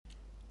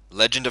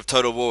Legend of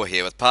Total War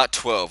here with part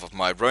 12 of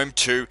my Rome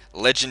 2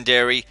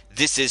 Legendary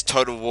This is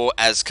Total War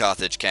as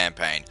Carthage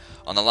campaign.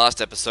 On the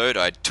last episode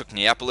I took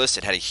Neapolis,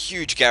 it had a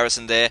huge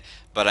garrison there,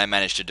 but I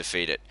managed to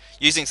defeat it.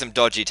 Using some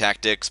dodgy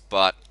tactics,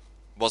 but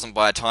wasn't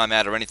by a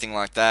timeout or anything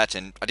like that,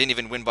 and I didn't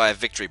even win by a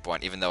victory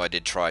point, even though I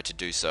did try to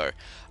do so.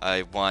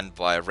 I won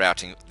by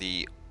routing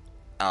the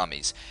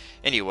armies.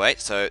 Anyway,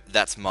 so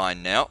that's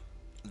mine now,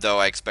 though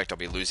I expect I'll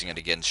be losing it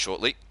again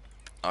shortly.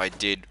 I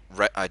did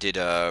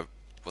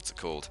what's it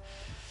called?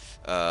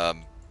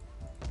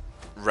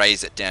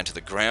 Raise it down to the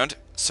ground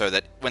so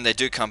that when they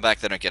do come back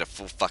they don't get a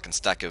full fucking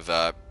stack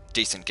of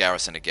decent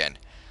garrison again.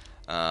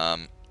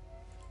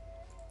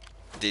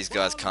 These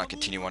guys can't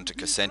continue on to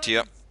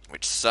Crescentia,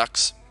 which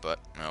sucks, but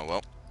oh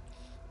well.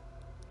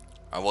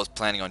 I was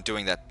planning on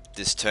doing that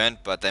this turn,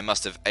 but they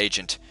must have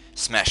agent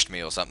smashed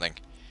me or something.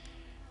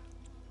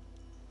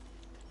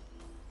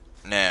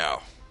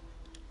 Now,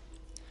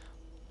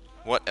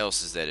 what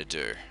else is there to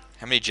do?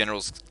 How many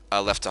generals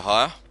are left to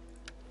hire?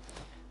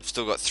 I've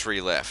still got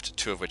 3 left,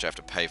 2 of which I have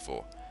to pay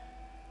for.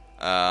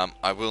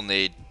 I will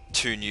need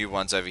 2 new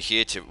ones over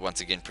here to once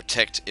again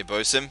protect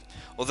Ibosim,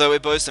 although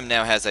Ibosim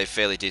now has a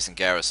fairly decent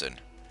garrison.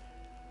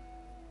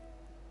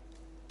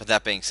 But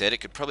that being said, it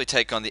could probably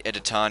take on the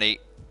Editani.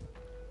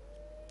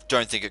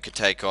 Don't think it could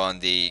take on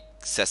the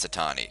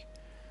Cessatani.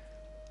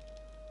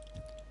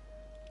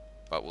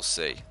 But we'll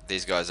see.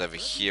 These guys over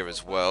here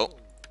as well.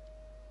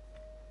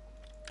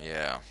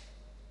 Yeah.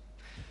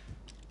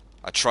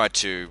 I tried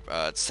to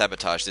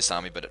sabotage this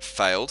army, but it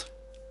failed.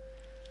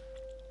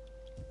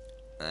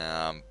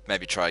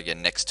 Maybe try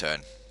again next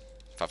turn,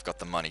 if I've got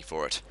the money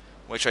for it.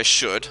 Which I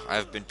should.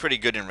 I've been pretty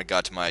good in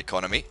regard to my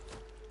economy.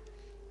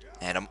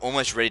 And I'm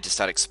almost ready to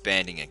start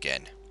expanding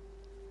again.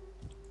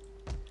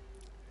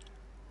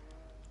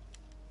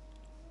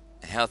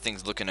 How are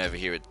things looking over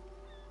here at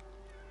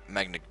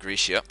Magna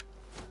Graecia?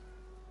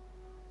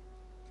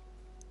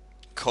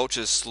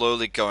 Culture's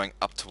slowly going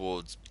up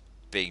towards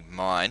being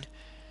mine.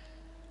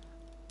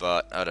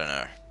 But, I don't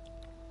know.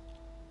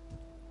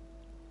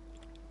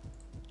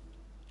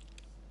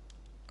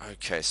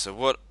 Okay, so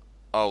what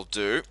I'll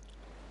do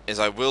is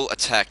I will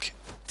attack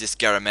this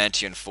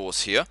Garamantian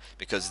force here,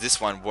 because this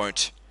one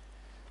won't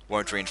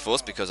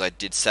reinforce, because I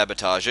did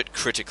sabotage it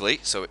critically.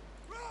 So, let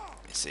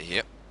me see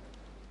here.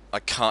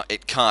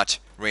 It can't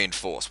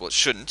reinforce. Well, it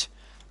shouldn't.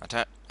 I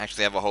don't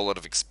actually have a whole lot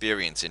of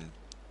experience in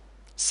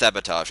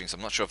sabotaging, so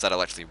I'm not sure if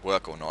that'll actually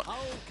work or not.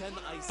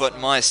 But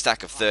my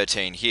stack of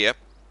 13 here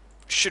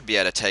should be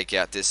able to take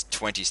out this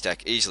 20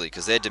 stack easily,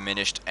 because they're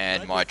diminished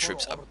and my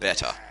troops are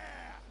better.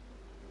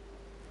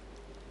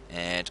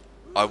 And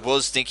I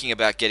was thinking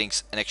about getting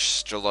an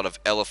extra lot of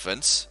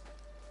elephants.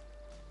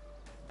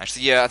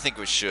 Actually, yeah, I think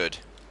we should.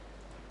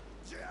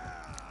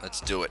 Let's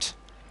do it.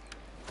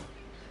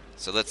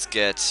 So let's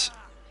get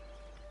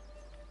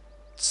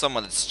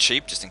someone that's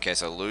cheap, just in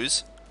case I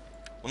lose.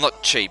 Well,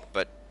 not cheap,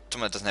 but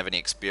someone that doesn't have any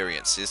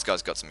experience. See, this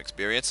guy's got some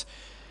experience.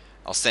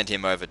 I'll send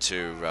him over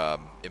to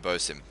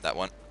Ibosim, that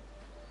one.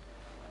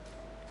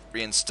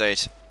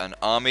 Reinstate an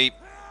army.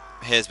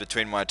 Hairs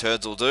between my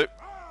turds will do.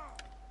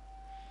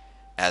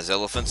 As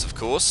elephants, of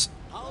course.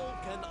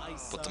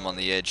 Put them on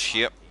the edge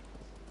here.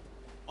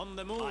 And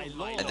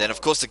then,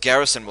 of course, the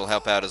garrison will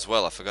help out as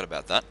well. I forgot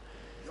about that.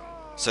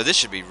 So this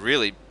should be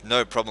really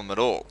no problem at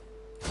all.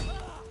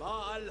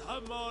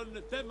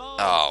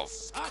 Oh,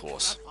 of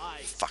course.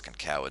 Fucking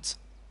cowards.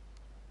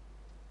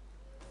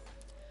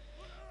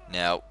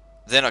 Now,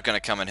 they're not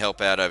going to come and help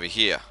out over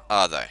here,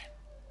 are they?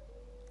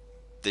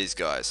 These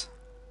guys.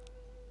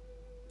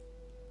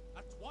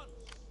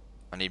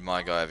 I need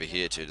my guy over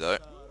here too, though.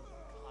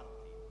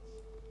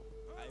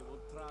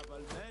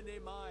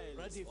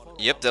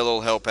 Yep, they'll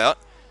all help out.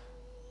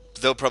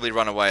 They'll probably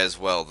run away as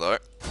well, though.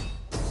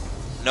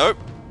 Nope.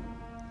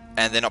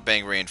 And they're not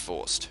being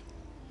reinforced.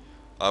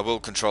 I will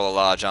control a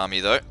large army,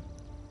 though.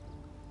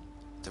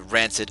 The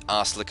rancid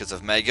arse-lickers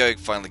of Mago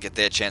finally get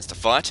their chance to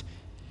fight.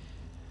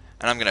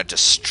 And I'm gonna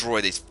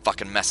destroy these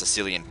fucking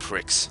Massicilian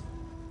pricks.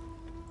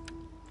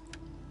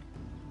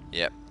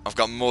 Yep, I've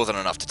got more than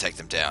enough to take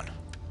them down.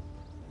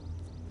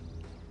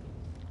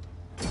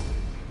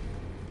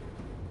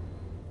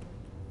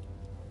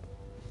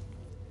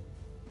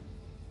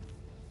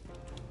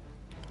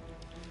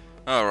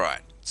 Alright,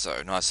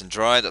 so nice and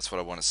dry, that's what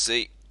I want to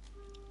see.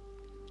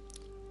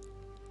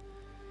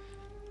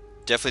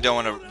 Definitely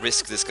don't want to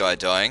risk this guy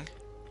dying.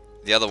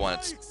 The other one,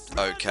 it's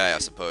okay, I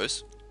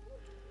suppose.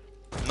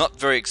 Not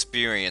very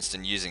experienced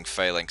in using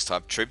phalanx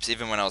type troops.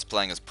 Even when I was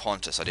playing as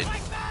Pontus, I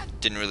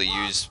didn't really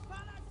use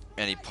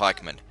any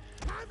pikemen.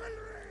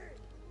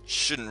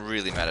 Shouldn't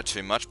really matter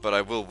too much, but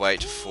I will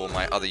wait for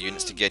my other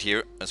units to get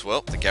here as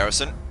well. The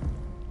garrison.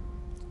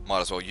 Might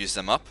as well use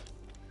them up.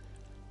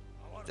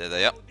 There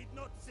they are.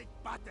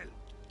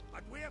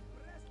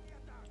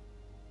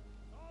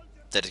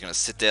 They're just going to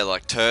sit there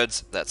like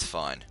turds. That's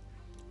fine.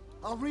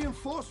 Our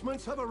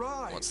reinforcements have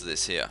arrived. What's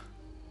this here?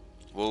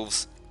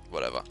 Wolves?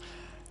 Whatever.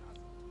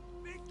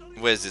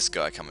 Where's this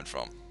guy coming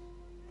from?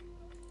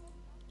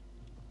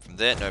 From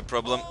there, no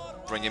problem.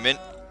 Bring him in.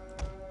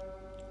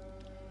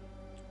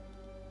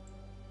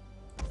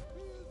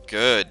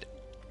 Good.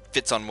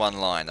 Fits on one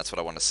line, that's what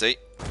I want to see.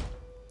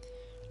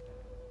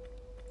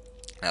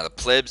 Now the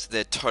plebs,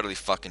 they're totally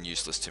fucking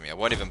useless to me. I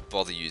won't even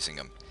bother using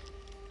them.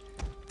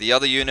 The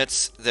other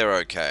units, they're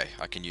okay.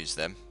 I can use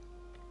them.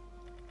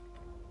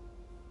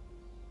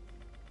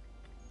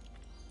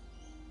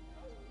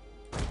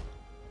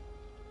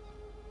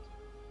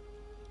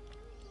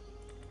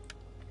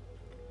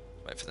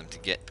 Wait for them to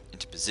get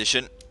into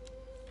position.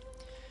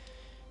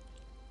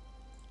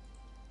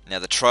 Now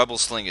the tribal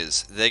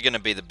slingers, they're going to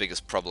be the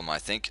biggest problem I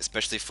think,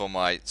 especially for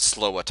my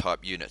slower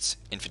type units,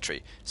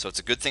 infantry. So it's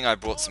a good thing I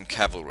brought some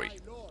cavalry.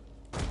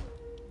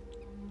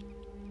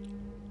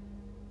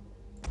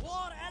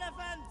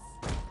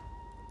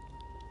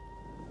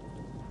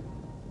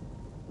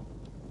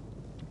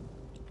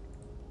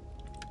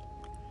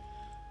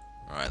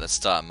 Alright, let's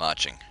start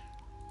marching.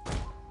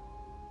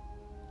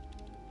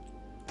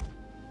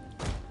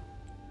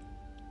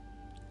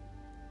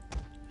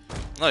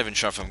 Not even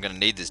sure if I'm going to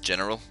need this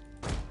general.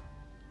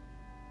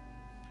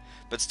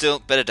 But still,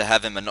 better to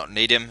have him and not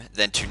need him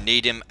than to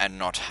need him and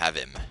not have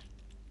him.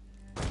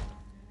 I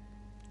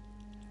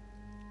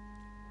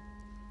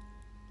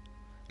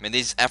mean,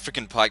 these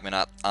African pikemen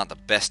aren't the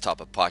best type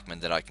of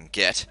pikemen that I can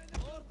get.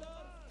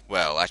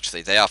 Well,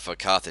 actually, they are for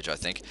Carthage, I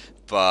think.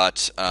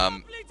 But,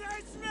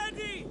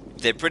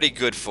 they're pretty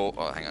good for...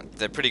 Oh, hang on.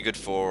 They're pretty good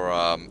for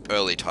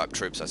early type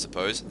troops, I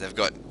suppose. They've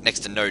got next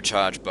to no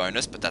charge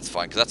bonus, but that's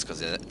fine, because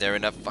they're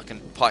in a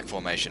fucking pike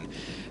formation.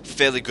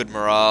 Fairly good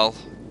morale.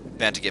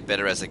 Bound to get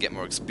better as they get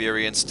more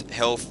experienced.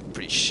 Health,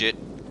 pretty shit.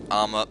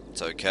 Armor,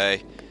 it's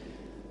okay.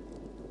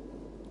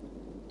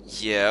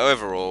 Yeah,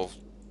 overall,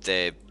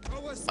 they're...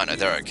 I know,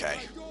 they're okay.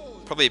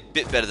 Probably a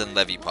bit better than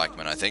Levy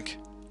pikemen, I think.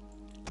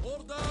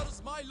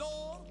 Orders, my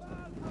lord.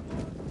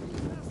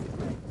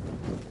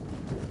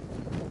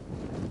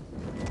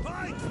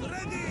 Pikes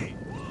ready.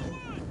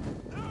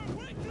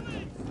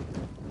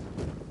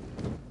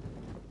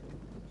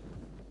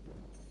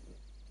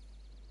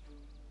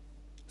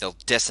 They'll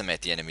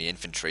decimate the enemy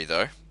infantry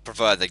though,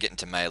 provided they get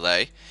into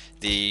melee.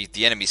 The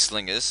enemy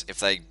slingers, if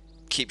they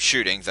keep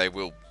shooting, they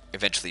will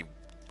eventually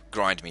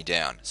grind me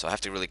down. So I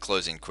have to really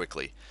close in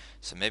quickly.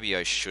 So maybe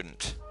I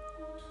shouldn't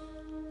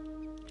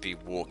be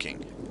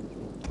walking.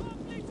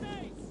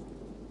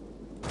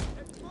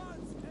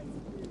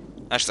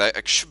 Actually,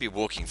 I should be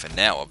walking for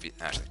now.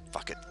 Actually,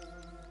 fuck it.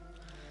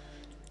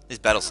 These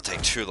battles will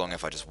take too long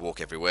if I just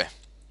walk everywhere.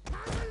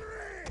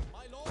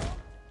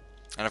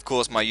 And of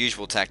course my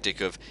usual tactic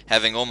of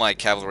having all my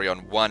cavalry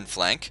on one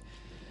flank,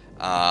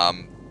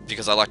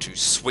 because I like to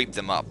sweep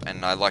them up,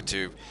 and I like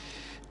to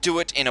do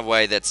it in a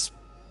way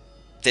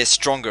they're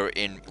stronger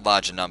in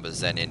larger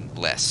numbers than in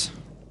less.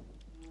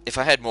 If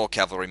I had more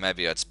cavalry,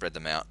 maybe I'd spread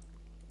them out.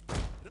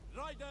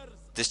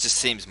 This just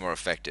seems more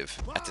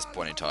effective at this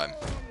point in time.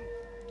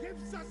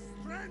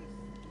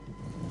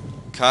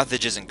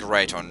 Carthage isn't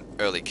great on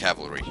early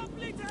cavalry.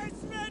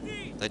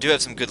 They do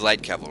have some good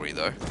late cavalry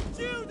though.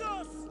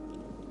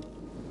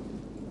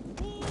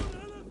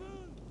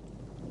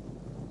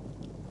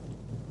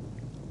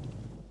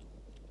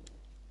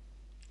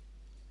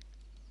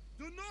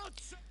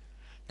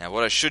 Now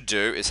what I should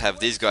do is have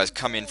these guys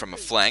come in from a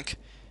flank,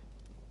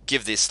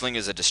 give their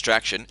slingers a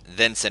distraction,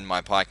 then send my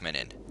pikemen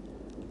in.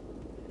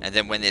 And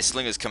then when their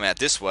slingers come out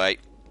this way,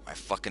 my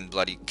fucking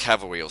bloody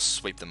cavalry will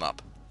sweep them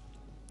up.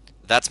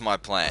 That's my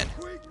plan.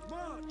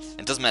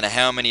 It doesn't matter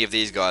how many of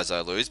these guys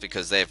I lose,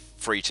 because they're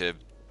free to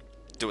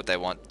do what they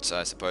want, so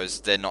I suppose.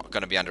 They're not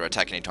going to be under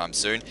attack anytime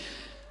soon.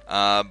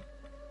 I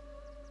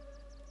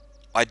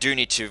do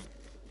need to...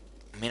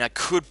 I mean, I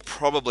could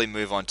probably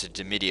move on to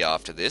Demidia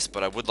after this,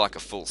 but I would like a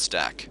full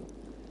stack.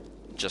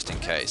 Just in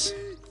case.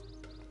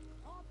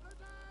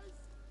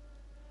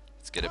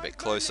 Let's get a bit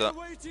closer.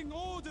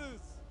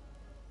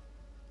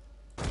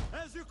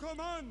 As you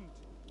command.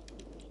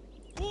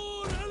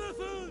 Four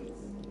elephants.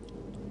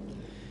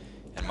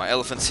 And my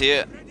elephants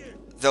here,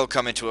 they'll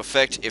come into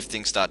effect if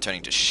things start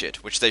turning to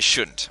shit, which they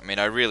shouldn't. I mean,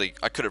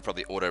 I could have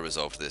probably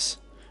auto-resolved this.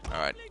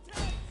 Alright,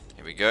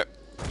 here we go.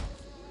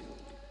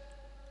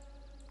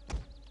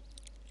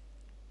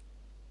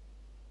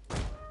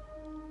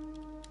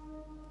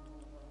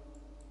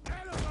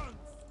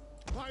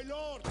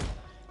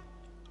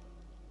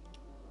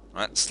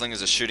 Alright,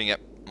 slingers are shooting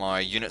at my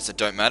units that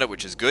don't matter,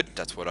 which is good.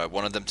 That's what I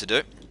wanted them to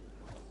do.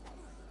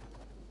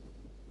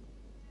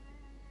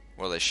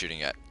 What are they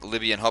shooting at?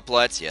 Libyan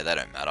hoplites? Yeah, they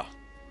don't matter.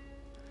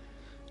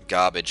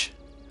 Garbage.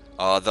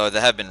 Although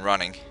they have been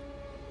running.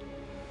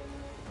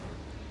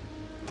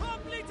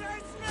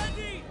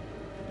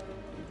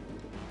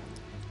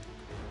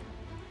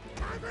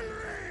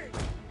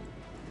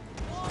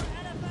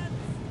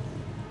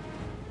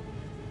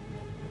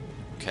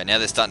 Okay, now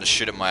they're starting to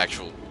shoot at my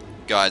actual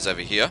guys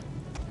over here.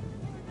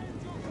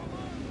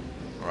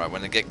 Alright,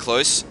 when they get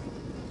close,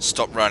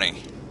 stop running.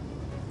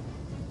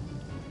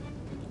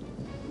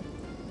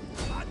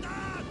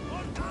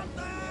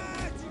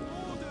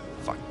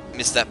 Fuck,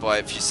 missed that by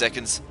a few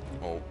seconds.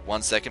 Or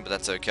 1 second, but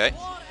that's okay.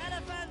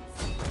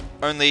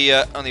 Only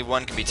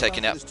one can be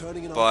taken out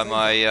by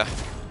my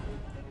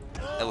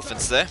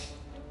elephants there.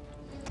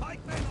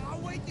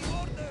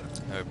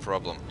 No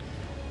problem.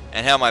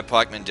 And how are my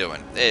pikemen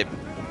doing? They're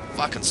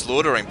fucking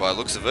slaughtering by the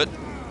looks of it.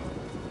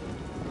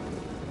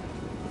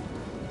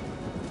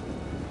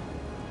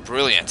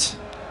 Brilliant.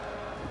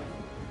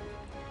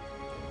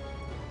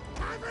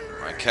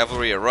 My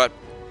cavalry are right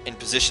in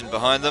position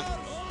behind them.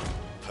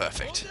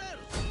 Perfect.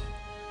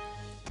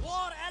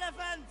 War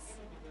elephants!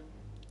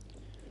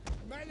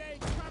 Melee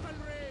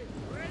cavalry,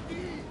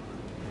 ready!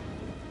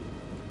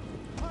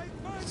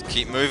 Let's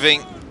keep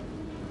moving.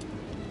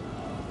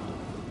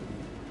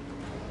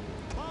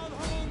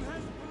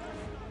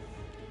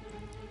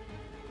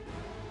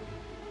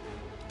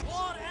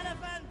 War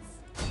elephants!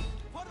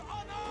 For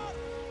honor!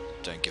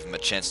 Don't give them a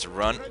chance to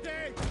run. Ready!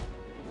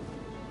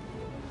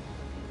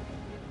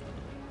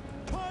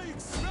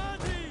 Pikes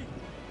ready!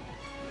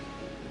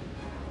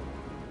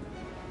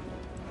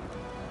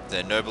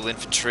 They're noble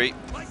infantry.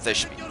 They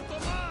should be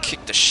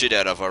kicked the shit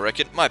out of, I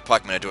reckon. My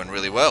pikemen are doing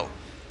really well.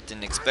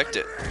 Didn't expect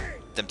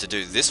them to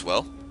do this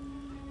well.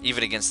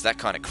 Even against that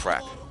kind of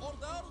crap.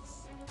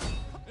 Orders!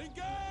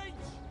 Engage!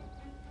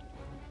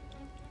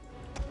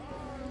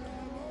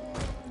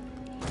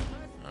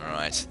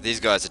 Alright, these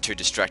guys are too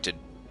distracted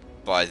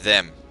by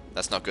them.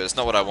 That's not good. That's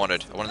not what I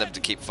wanted. I wanted them to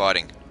keep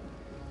fighting.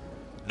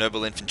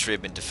 Noble infantry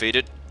have been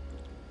defeated.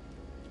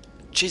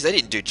 Jeez, they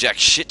didn't do jack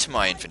shit to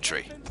my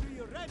infantry.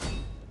 Infantry ready!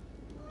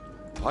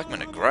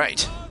 Pikemen are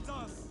great.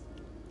 Orders!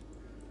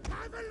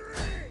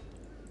 Cavalry!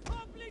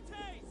 Complete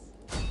haste!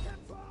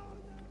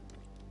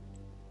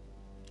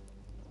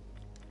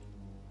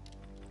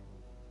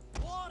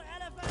 War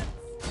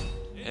elephants!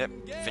 Yep,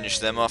 finish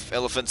them off.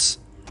 Elephants.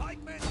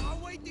 Pikemen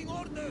awaiting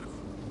orders!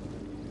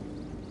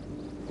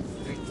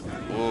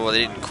 Oh, they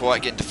didn't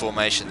quite get into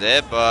formation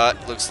there,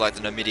 but looks like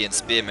the Numidian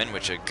spearmen,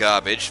 which are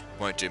garbage,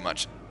 won't do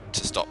much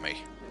to stop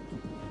me.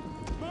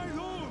 My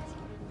lord!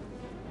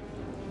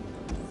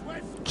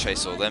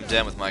 Chase all them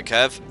down with my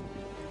cav.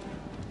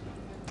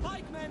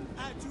 Pikemen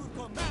at your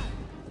command!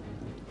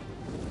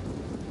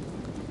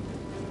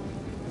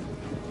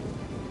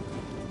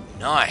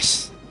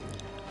 Nice.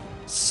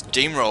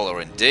 Steamroller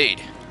indeed.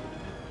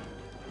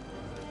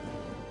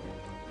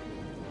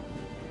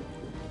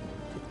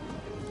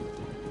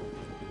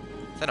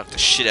 That knocked the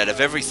shit out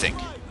of everything.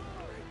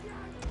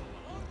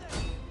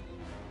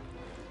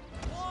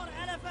 War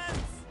elephants!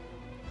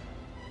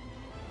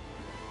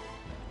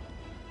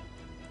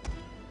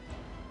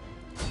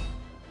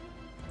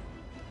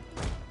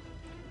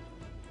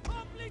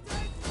 Complete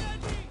haste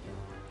ready!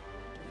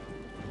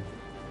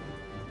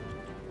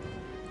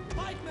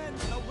 Pikemen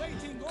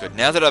awaiting Good. orders!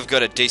 Now that I've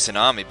got a decent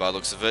army by the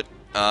looks of it,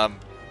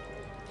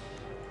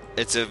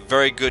 it's a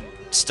very good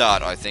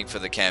start, I think, for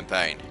the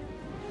campaign.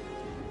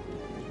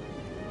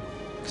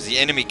 Because the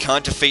enemy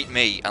can't defeat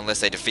me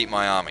unless they defeat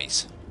my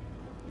armies.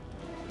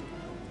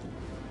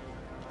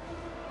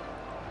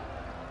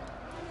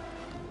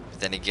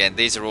 But then again,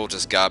 these are all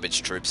just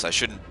garbage troops. I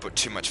shouldn't put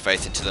too much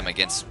faith into them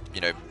against,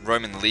 you know,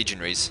 Roman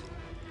legionaries.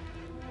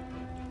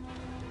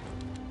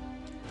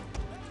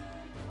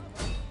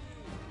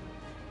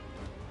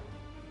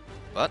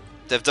 But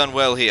they've done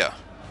well here.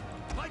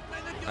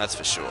 That's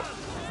for sure.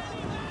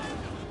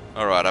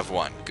 Alright, I've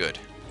won. Good.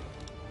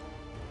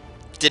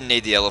 Didn't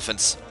need the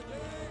elephants.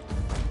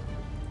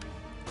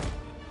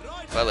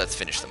 Well, let's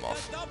finish them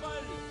off.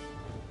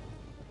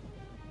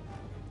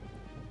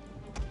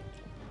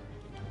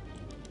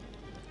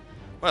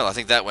 Well, I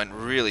think that went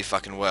really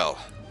fucking well.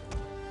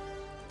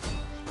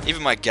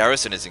 Even my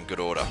garrison is in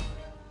good order.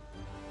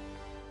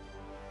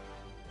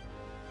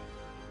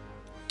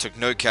 Took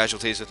no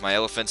casualties with my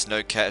elephants,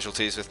 no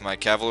casualties with my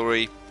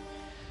cavalry.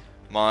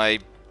 My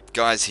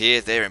guys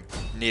here, they're in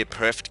near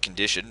perfect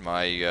condition.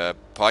 My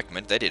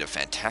pikemen, they did a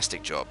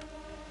fantastic job.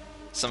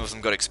 Some of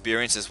them got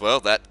experience as well.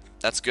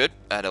 That's good.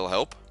 That'll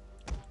help.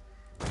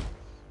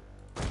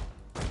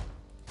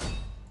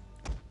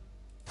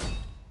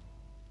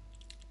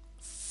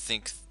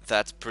 Think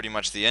that's pretty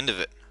much the end of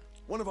it.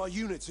 One of our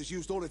units has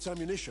used all its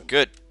ammunition.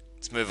 Good.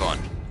 Let's move on.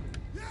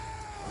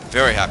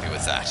 Very happy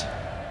with that.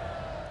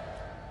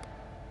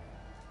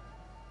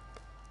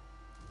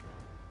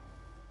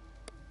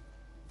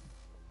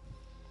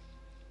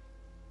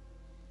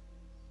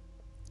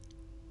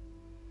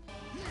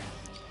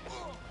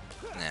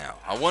 Now,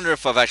 I wonder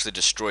if I've actually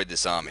destroyed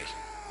this army.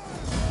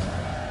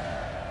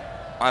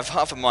 I have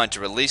half a mind to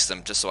release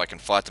them just so I can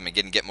fight them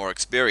again and get more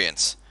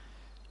experience.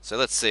 So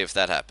let's see if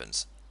that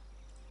happens.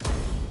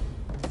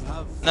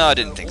 No, I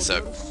didn't think so.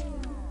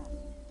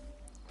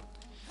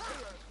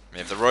 I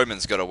mean, if the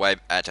Romans got away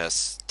at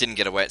us, didn't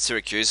get away at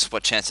Syracuse,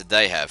 what chance did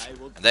they have?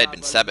 And they'd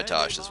been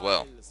sabotaged as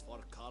well.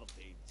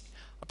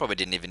 I probably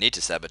didn't even need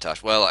to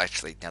sabotage. Well,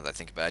 actually, now that I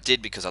think about it, I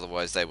did, because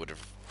otherwise they would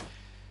have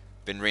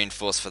been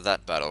reinforced for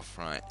that battle.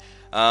 Right.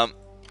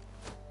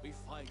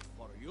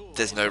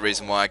 There's no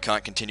reason why I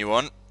can't continue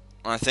on,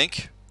 I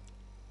think.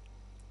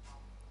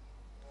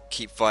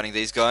 Keep fighting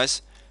these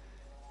guys.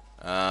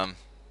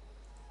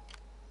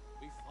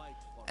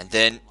 And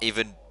then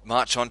even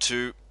march on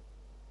to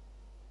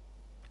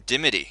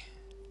Dimity.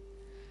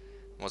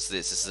 What's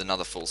this? This is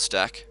another full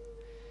stack.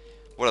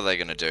 What are they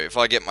going to do? If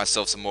I get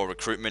myself some more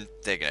recruitment,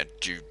 they're going to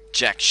do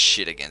jack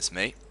shit against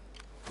me.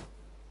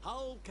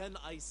 How can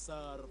I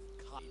serve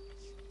Carthage?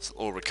 It's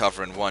all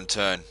recover in one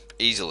turn,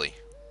 easily.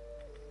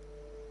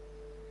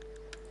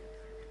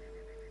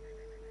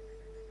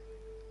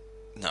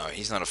 No,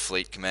 he's not a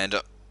fleet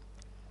commander.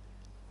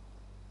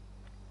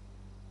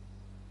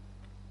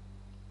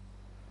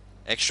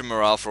 Extra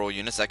morale for all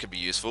units, that could be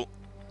useful.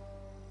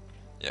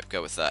 Yep,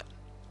 go with that.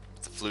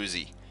 It's a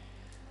floozy.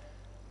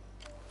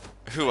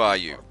 Who are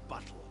you?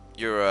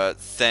 You're a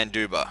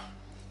Thanduba.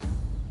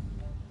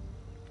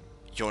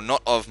 You're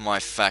not of my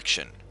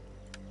faction.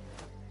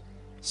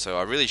 So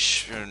I really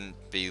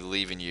shouldn't be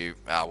leaving you...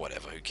 Ah,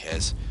 whatever, who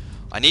cares.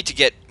 I need to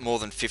get more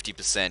than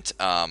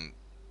 50%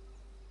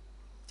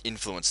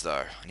 influence,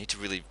 though. I need to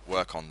really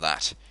work on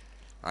that.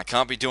 I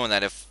can't be doing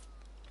that if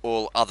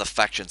all other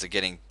factions are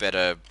getting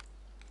better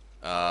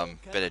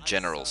better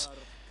generals.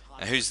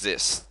 Now, who's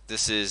this?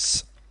 This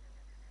is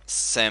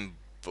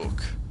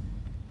Sambuk.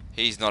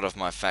 He's not of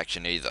my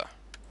faction either.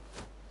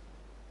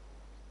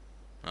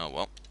 Oh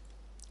well.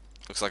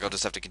 Looks like I'll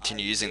just have to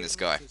continue using this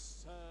guy.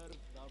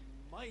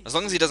 As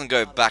long as he doesn't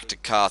go back to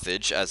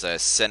Carthage as a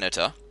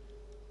senator,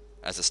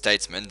 as a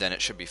statesman, then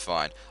it should be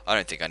fine. I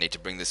don't think I need to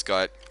bring this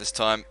guy this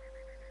time.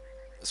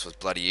 This was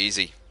bloody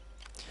easy.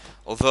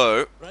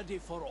 Although, Ready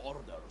for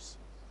orders.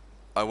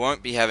 I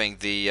won't be having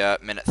the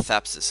men at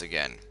Thapsus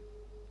again.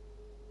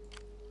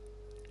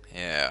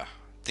 Yeah,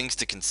 things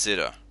to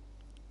consider.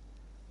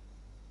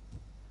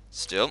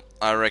 Still,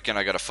 I reckon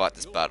I gotta fight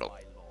this battle.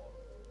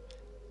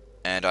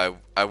 And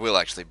I will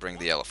actually bring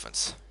the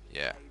elephants.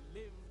 Yeah. I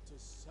live to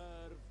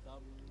serve the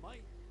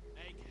might.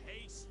 Make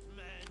haste,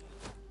 men.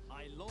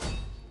 My lord.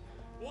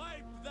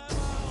 Wipe them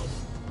out.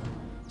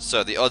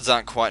 So the odds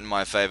aren't quite in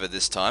my favour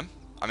this time.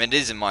 I mean, it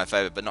is in my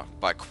favour, but not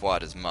by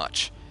quite as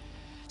much.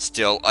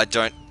 Still, I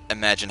don't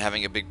imagine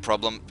having a big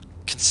problem,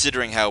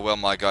 considering how well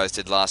my guys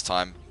did last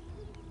time.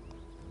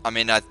 I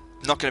mean, I'm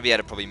not going to be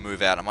able to probably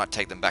move out. I might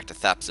take them back to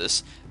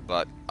Thapsus,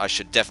 but I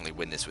should definitely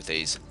win this with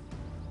ease.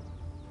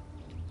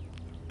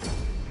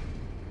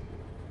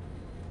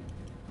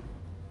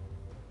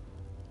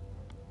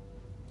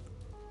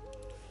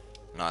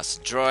 Nice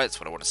and dry, that's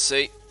what I want to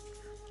see.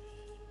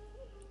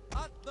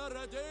 At the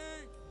ready.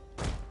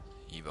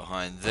 You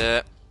behind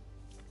there.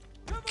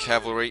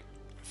 Cavalry.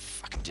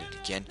 Fucking did it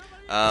again.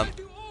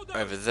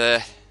 Over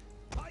there.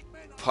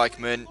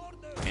 Pikemen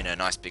in a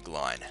nice big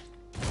line.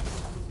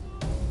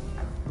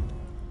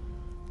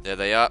 There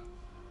they are.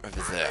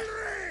 Over there.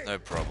 No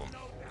problem.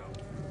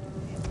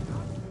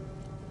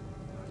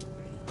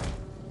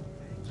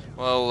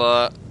 Well,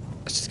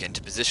 let's just get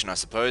into position, I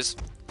suppose.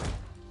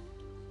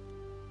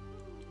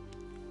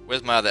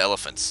 Where's my other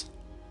elephants?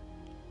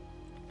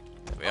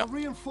 There we Our are.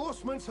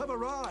 reinforcements have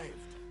arrived.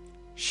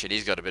 Shit,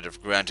 he's got a bit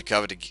of ground to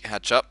cover to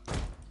catch up.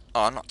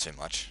 Oh, not too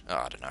much. Oh,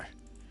 I don't know.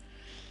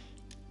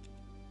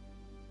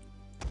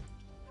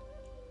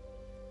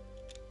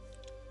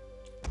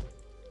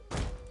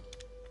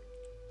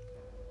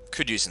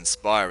 Could use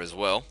Inspire as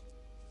well.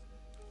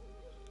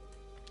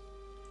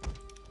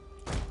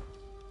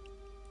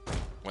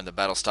 When the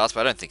battle starts,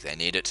 but I don't think they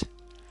need it.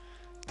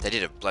 They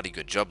did a bloody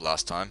good job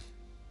last time.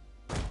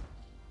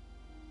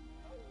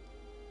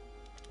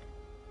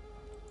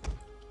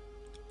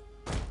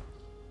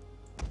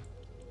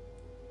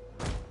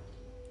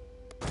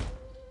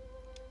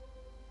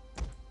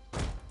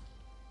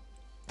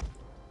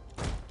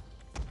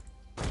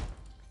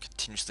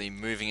 Continuously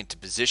moving into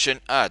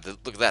position. Ah,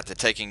 look at that. They're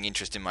taking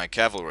interest in my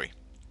cavalry.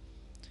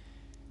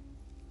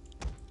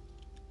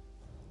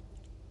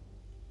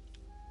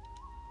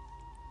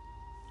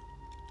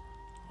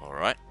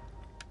 Alright.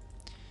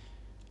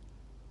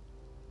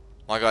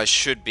 My guys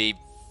should be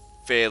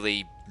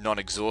fairly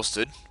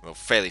non-exhausted. Well,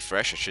 fairly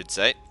fresh, I should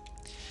say.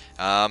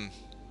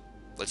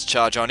 Let's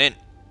charge on in.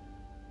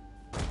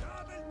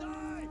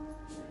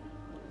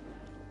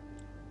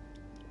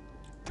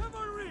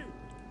 Cavalry.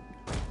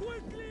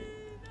 Quickly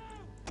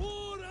now.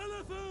 More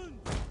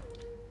elephants.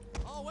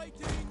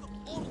 Awaiting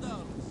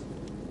orders.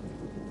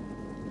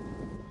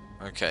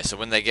 Okay, so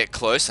when they get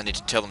close, I need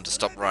to tell them to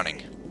stop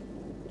running.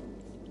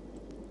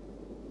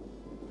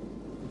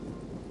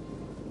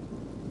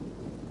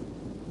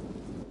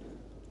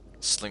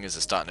 Slingers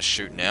are starting to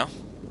shoot now.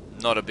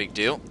 Not a big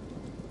deal.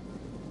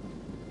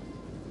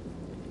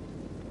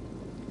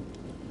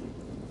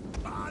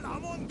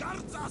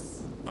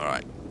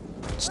 Alright.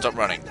 Stop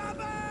running.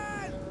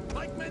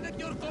 Pikemen at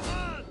your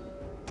command.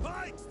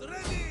 Pikes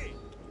ready.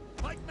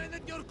 Pikemen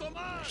at your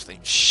command. Actually,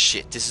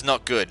 shit, this is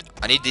not good.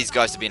 I need these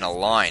guys to be in a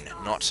line,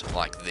 not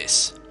like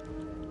this.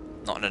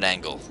 Not in an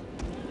angle.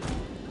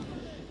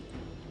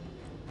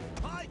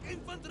 Pike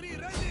infantry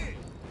ready.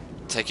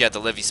 Take out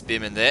the levy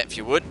spearmen there, if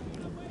you would.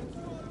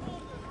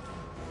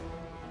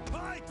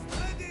 Pikes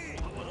ready.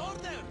 Our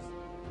orders.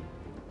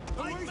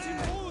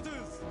 Pikemen.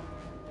 Orders.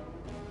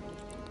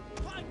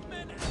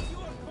 Pikemen at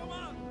your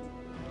command.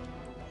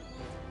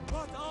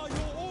 What are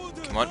your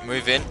orders? Come on,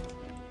 move in.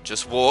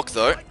 Just walk,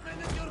 though. Pikemen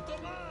at your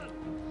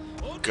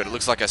command. Good, it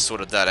looks like I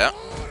sorted that out.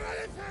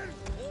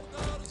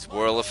 These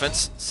war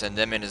elephants. Send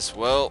them in as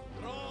well.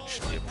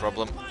 Shouldn't be a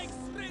problem.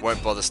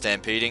 Won't bother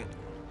stampeding.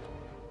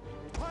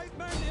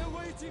 Pikemen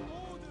awaiting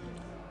orders.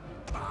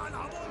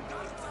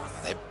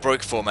 They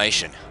broke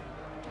formation.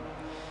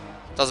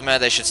 Doesn't matter,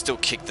 they should still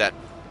kick that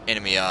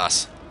enemy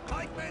ass.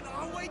 Pikemen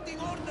awaiting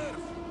orders.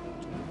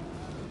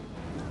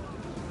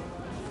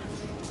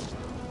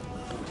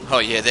 Oh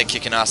yeah, they're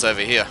kicking ass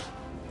over here.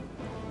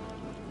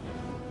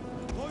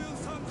 Loyal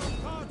sons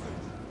of Carthage.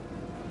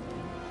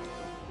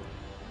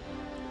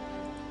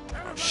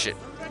 Oh shit,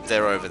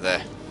 they're over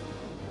there.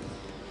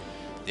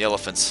 The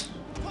elephants.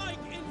 Pike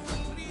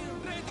infantry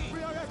ready.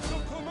 We are at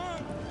your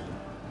command.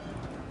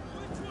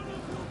 Which one of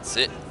you? That's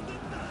it.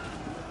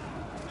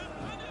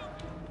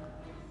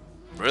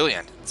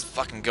 Brilliant. It's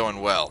fucking going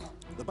well.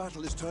 The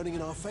battle is turning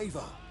in our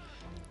favor.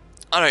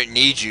 I don't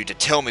need you to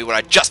tell me what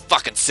I just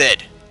fucking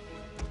said.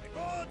 The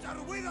gods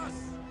are with us.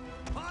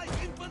 Pike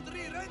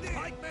infantry ready.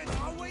 Pikemen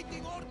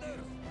awaiting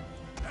orders.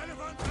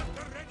 Elephants at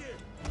the ready.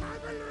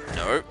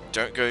 No,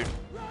 don't go. Riders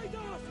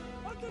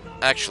at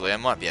the Actually, I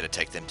might be able to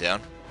take them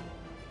down.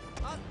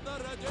 At the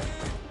ready.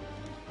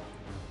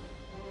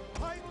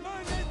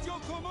 Pikemen at your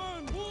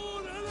command.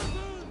 War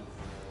elephants.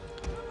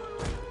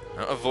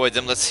 I'll avoid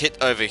them. Let's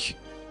hit over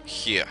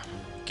here.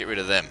 Get rid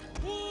of them.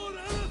 War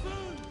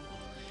elephants.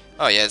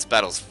 Oh yeah, this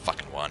battle's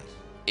fucking won.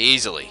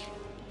 Easily.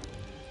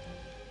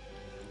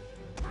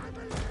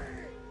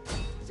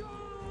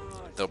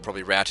 They'll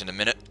probably rout in a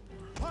minute.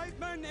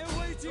 Pikemen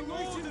awaiting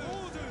orders.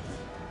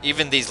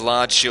 Even these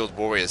large shield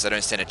warriors, they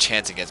don't stand a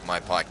chance against my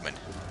pikemen.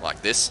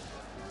 Like this.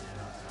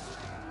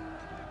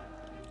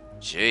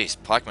 Jeez,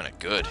 pikemen are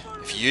good.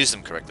 If you use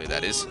them correctly,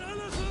 that is. War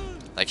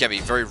elephants. They can be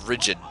very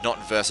rigid,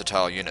 not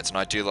versatile units, and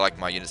I do like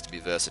my units to be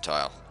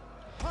versatile.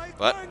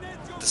 But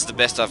this is the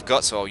best I've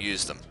got, so I'll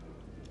use them.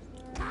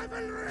 Come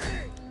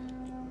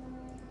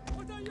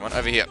on,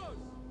 over here.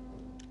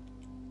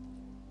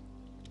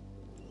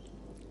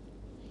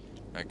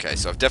 Okay,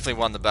 so I've definitely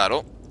won the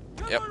battle.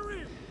 Yep.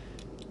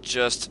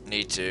 Just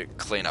need to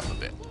clean up a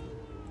bit.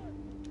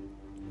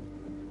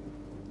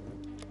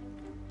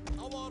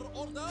 Our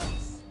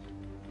orders.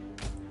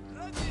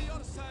 Ready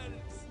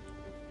yourselves.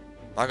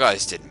 My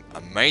guys did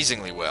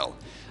amazingly well.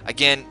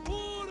 Again,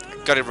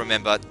 gotta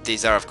remember,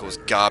 these are of course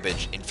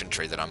garbage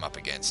infantry that I'm up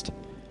against.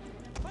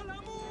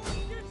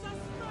 Palamun gives us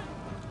strength.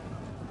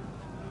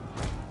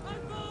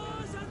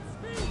 Advance at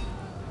speed.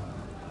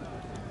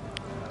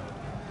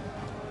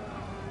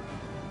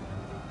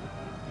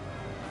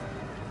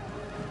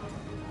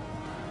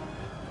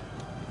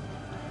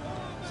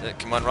 So,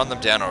 come on, run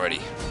them down already.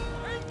 Engage.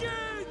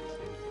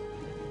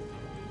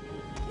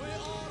 We are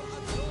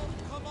at your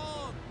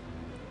command.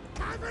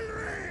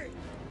 Cavalry.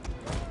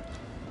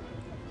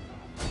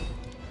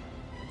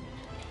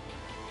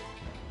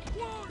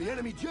 The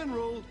enemy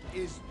general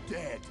is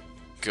dead.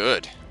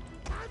 Good.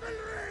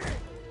 Cavalry.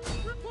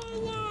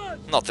 Forward.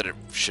 Not that it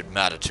should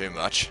matter too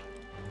much.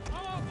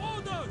 Our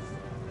orders.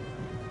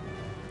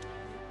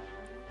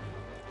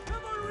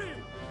 Cavalry.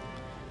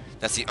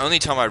 That's the only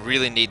time I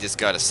really need this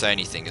guy to say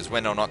anything, is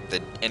when or not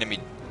the enemy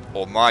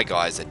or my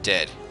guys are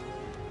dead.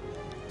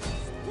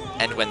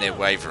 And when they're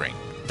wavering.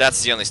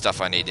 That's the only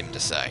stuff I need him to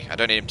say. I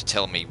don't need him to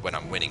tell me when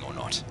I'm winning or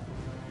not.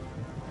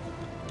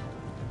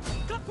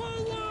 Come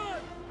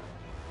forward.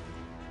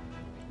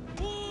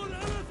 War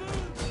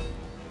elephants.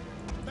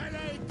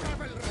 Melee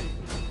cavalry.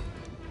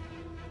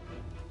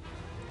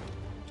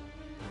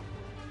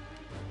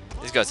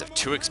 These guys have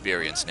 2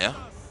 experience now.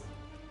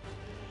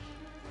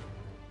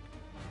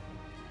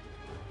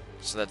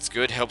 So that's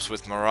good. Helps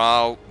with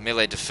morale,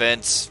 melee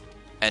defense,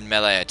 and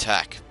melee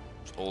attack.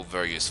 All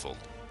very useful.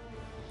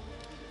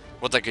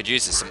 What they could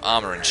use is some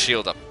armor and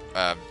shield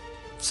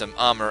some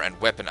armor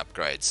and weapon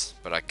upgrades,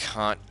 but I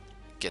can't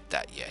get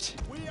that yet.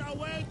 We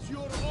await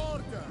your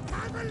order.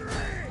 Cavalry.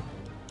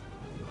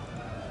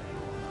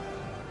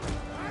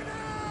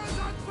 Riders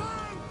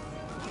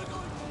advance. We're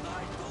going to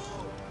die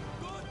too.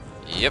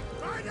 Good. Yep,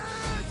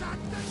 Riders at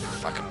the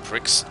fucking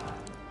pricks.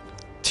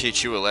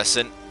 Teach you a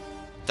lesson.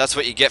 That's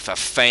what you get for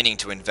feigning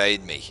to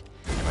invade me.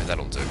 Anyway,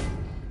 that'll do.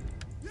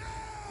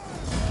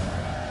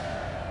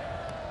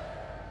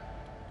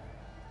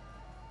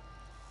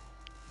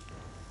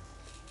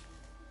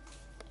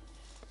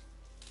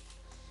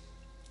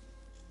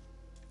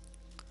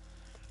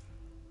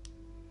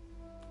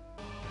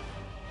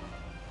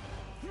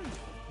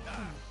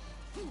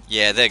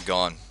 Yeah, they're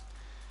gone.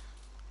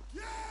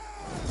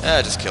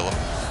 Just kill them.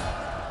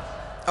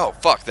 Oh,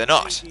 fuck, they're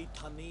not.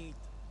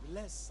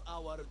 Bless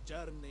our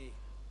journey.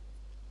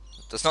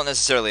 That's not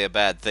necessarily a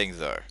bad thing,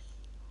 though.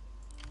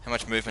 How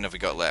much movement have we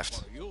got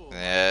left?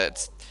 Yeah,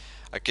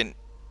 I can...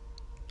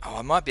 Oh,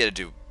 I might be able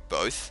to do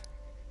both.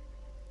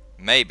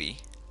 Maybe.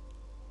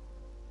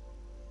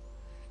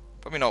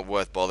 Probably not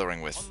worth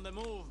bothering with On the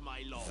move,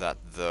 my lord. that,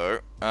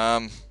 though.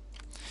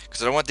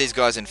 Because I don't want these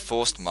guys in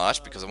forced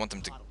march, because I want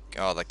them to...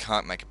 Oh, they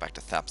can't make it back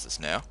to Thapsus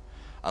now.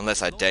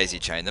 Unless I daisy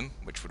chain them,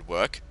 which would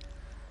work.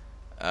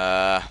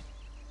 Could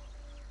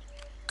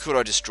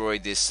I destroy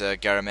this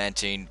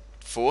Garamantine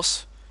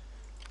force?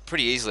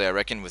 Pretty easily, I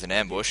reckon, with an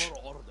ambush. For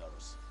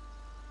orders.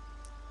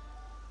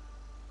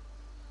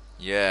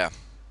 Yeah.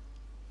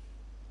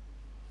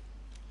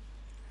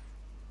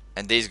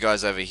 And these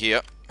guys over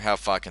here, how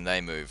far can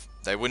they move?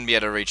 They wouldn't be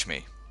able to reach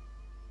me.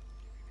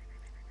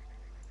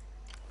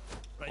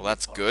 Well,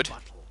 that's good.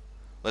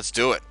 Let's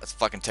do it. Let's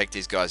fucking take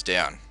these guys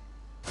down.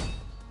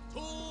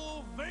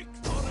 To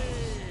victory!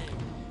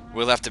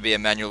 Will have to be a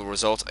manual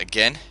result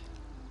again,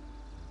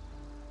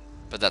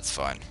 but that's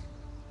fine.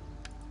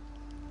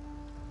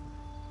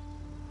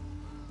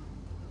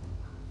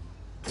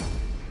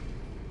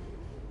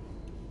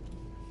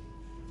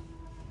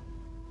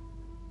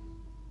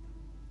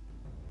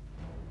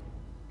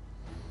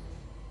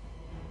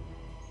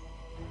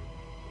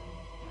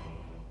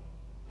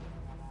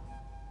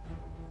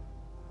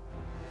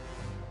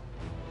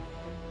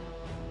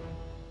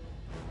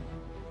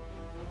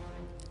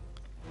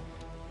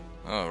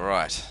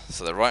 Alright,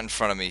 so they're right in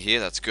front of me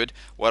here, that's good.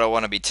 What I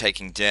want to be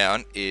taking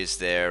down is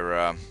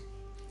their,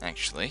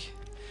 actually,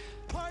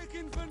 Pike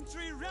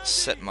infantry ready!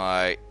 set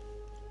my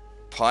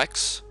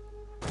pikes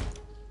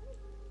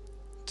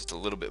just a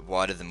little bit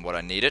wider than what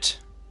I need it.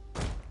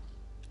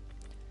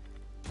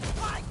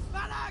 Pike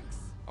phalanx!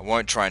 I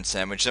won't try and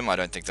sandwich them, I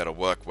don't think that'll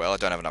work well, I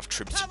don't have enough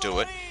troops to do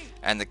it.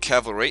 And the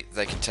cavalry,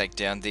 they can take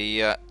down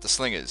the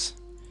slingers.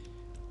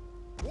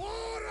 War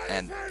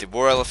And elephant! the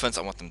war elephants,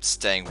 I want them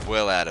staying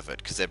well out of it,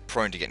 because they're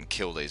prone to getting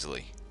killed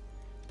easily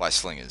by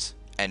slingers.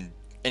 And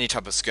any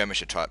type of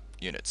skirmisher type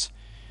units.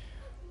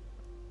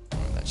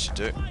 Alright, that should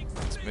do.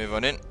 Let's move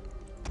on in.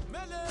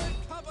 Melee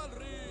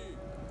cavalry!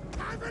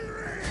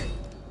 Cavalry!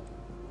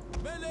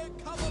 Melee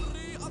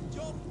cavalry at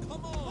your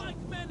command!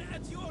 Pikemen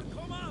at your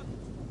command!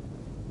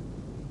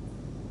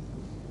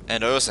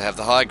 And I also have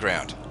the high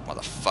ground,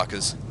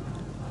 motherfuckers.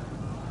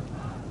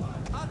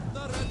 At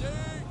the ready!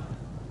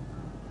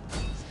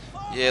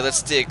 Yeah, let's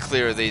steer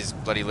clear of these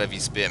bloody levy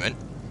spearmen.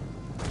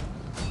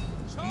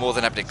 More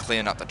than happy to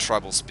clean up the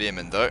tribal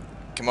spearmen, though.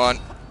 Come on,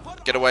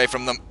 get away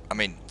from them. I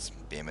mean,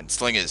 spearmen,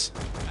 slingers.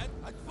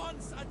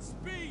 Advance at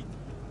speed!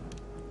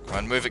 Come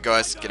on, move it,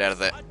 guys. Get out of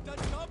there. At the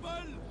double!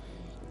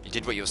 You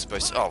did what you were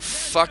supposed to. Oh,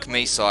 fuck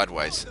me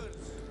sideways.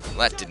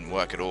 Well, that didn't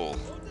work at all.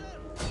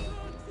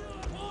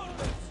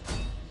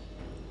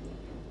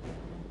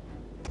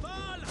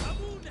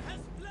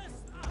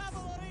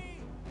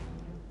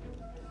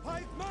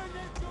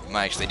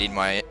 I actually need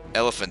my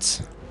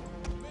elephants.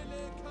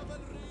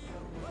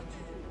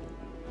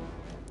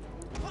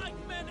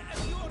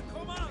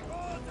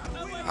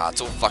 Ah,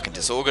 it's all fucking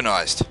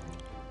disorganized.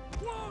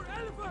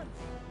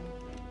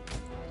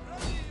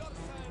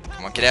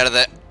 Come on, get out of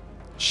there.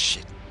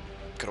 Shit.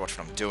 Gotta watch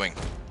what I'm doing.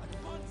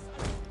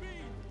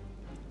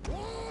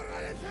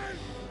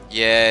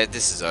 Yeah,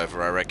 this is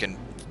over, I reckon.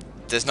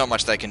 There's not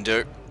much they can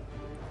do.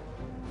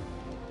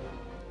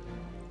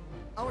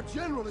 Our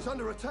general is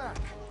under attack.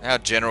 Our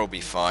general will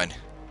be fine.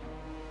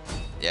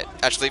 Yeah,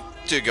 actually,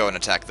 do go and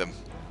attack them.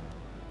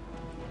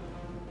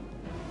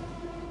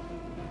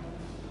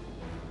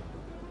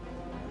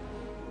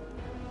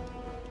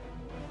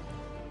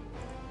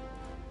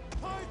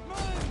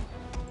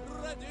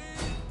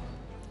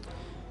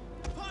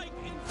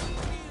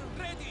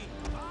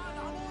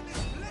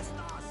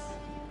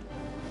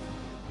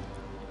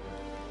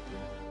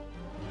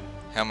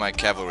 How my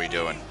cavalry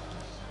doing?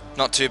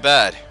 Not too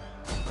bad,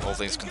 all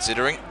things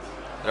considering.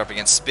 They're up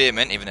against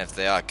spearmen, even if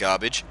they are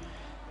garbage.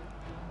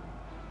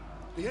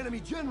 The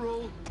enemy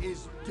general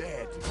is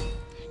dead.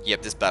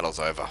 Yep, this battle's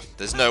over.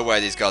 There's no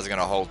way these guys are going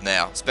to hold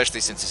now, especially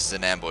since this is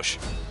an ambush.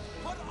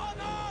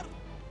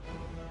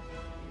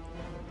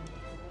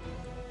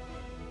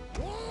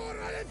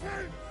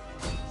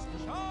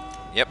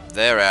 Yep,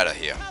 they're out of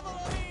here.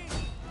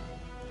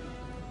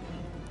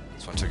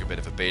 This one took a bit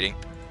of a beating.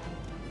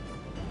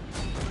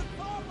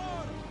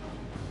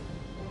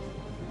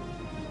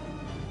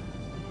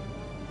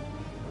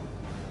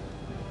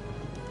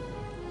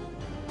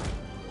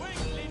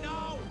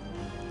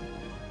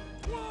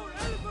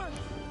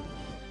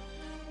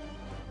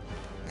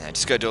 Now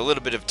just go do a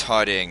little bit of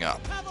tidying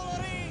up.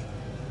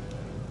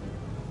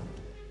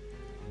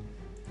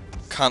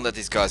 Can't let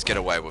these guys get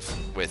away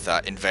with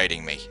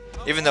invading me.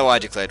 Even though I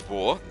declared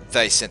war,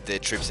 they sent their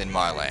troops in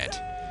my land.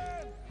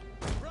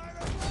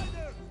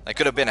 They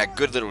could have been a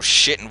good little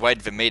shit and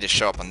waited for me to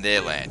show up on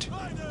their land.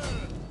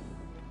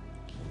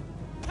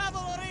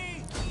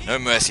 No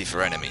mercy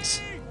for enemies.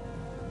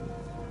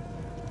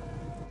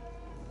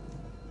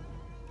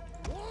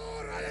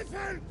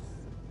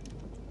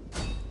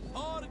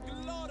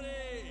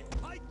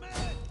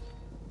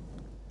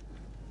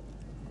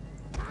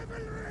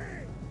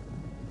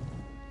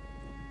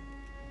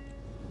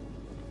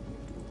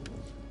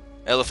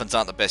 Elephants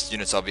aren't the best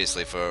units,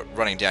 obviously, for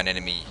running down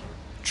enemy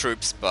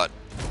troops, but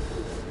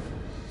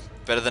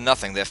better than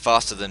nothing. They're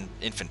faster than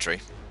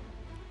infantry.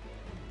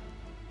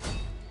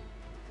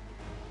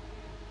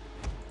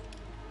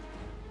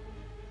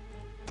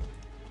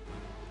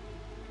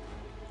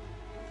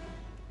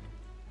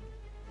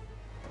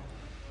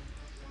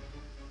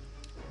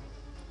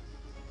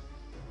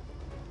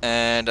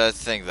 And I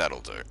think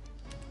that'll do.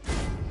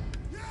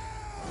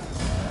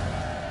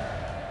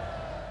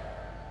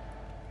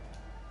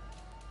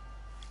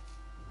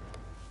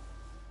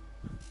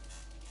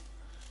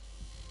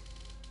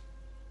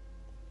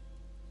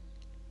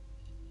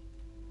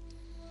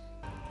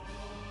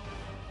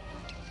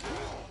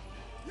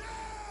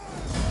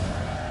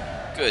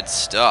 Good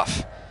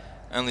stuff.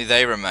 Only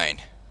they remain.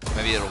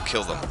 Maybe it'll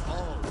kill them.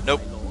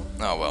 Nope.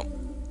 Oh well.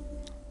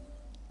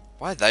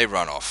 Why'd they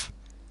run off?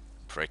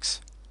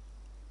 Pricks.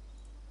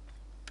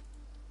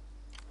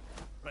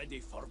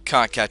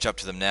 Can't catch up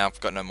to them now. I've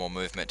got no more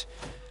movement.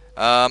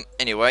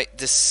 Anyway,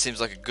 this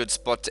seems like a good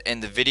spot to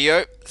end the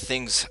video.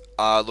 Things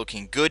are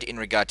looking good in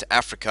regard to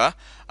Africa,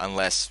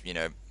 unless, you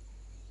know,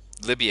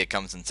 Libya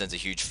comes and sends a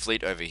huge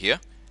fleet over here.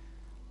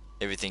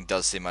 Everything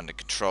does seem under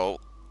control.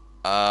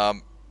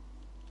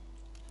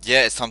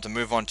 Yeah, it's time to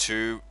move on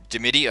to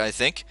Dimity, I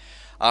think.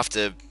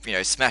 After, you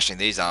know, smashing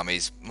these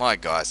armies, my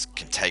guys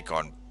can take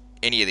on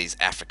any of these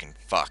African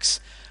fucks.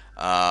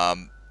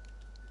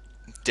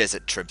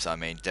 Desert troops, I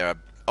mean.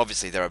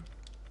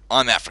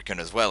 I'm African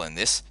as well in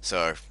this,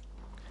 so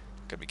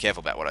gotta be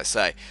careful about what I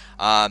say.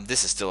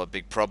 This is still a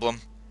big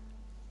problem,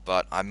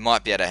 but I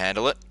might be able to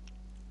handle it.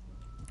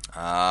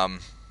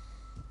 And,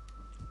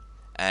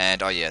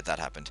 oh yeah, that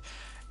happened.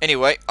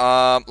 Anyway,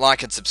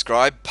 like and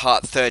subscribe.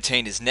 Part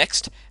 13 is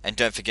next, and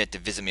don't forget to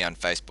visit me on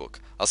Facebook.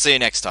 I'll see you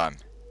next time.